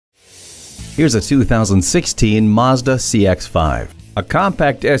Here's a 2016 Mazda CX-5. A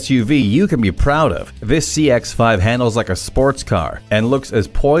compact SUV you can be proud of. This CX-5 handles like a sports car and looks as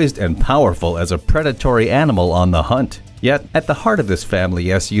poised and powerful as a predatory animal on the hunt. Yet, at the heart of this family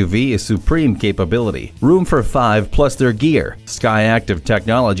SUV is supreme capability. Room for 5 plus their gear. Skyactiv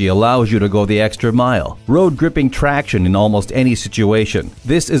technology allows you to go the extra mile. Road gripping traction in almost any situation.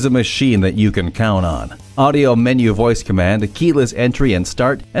 This is a machine that you can count on. Audio menu voice command, keyless entry and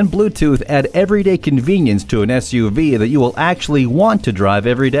start, and Bluetooth add everyday convenience to an SUV that you will actually want to drive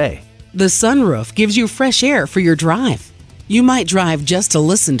every day. The sunroof gives you fresh air for your drive. You might drive just to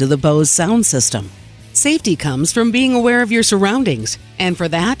listen to the Bose sound system. Safety comes from being aware of your surroundings, and for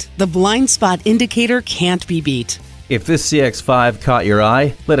that, the blind spot indicator can't be beat. If this CX-5 caught your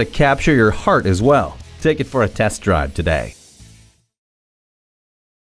eye, let it capture your heart as well. Take it for a test drive today.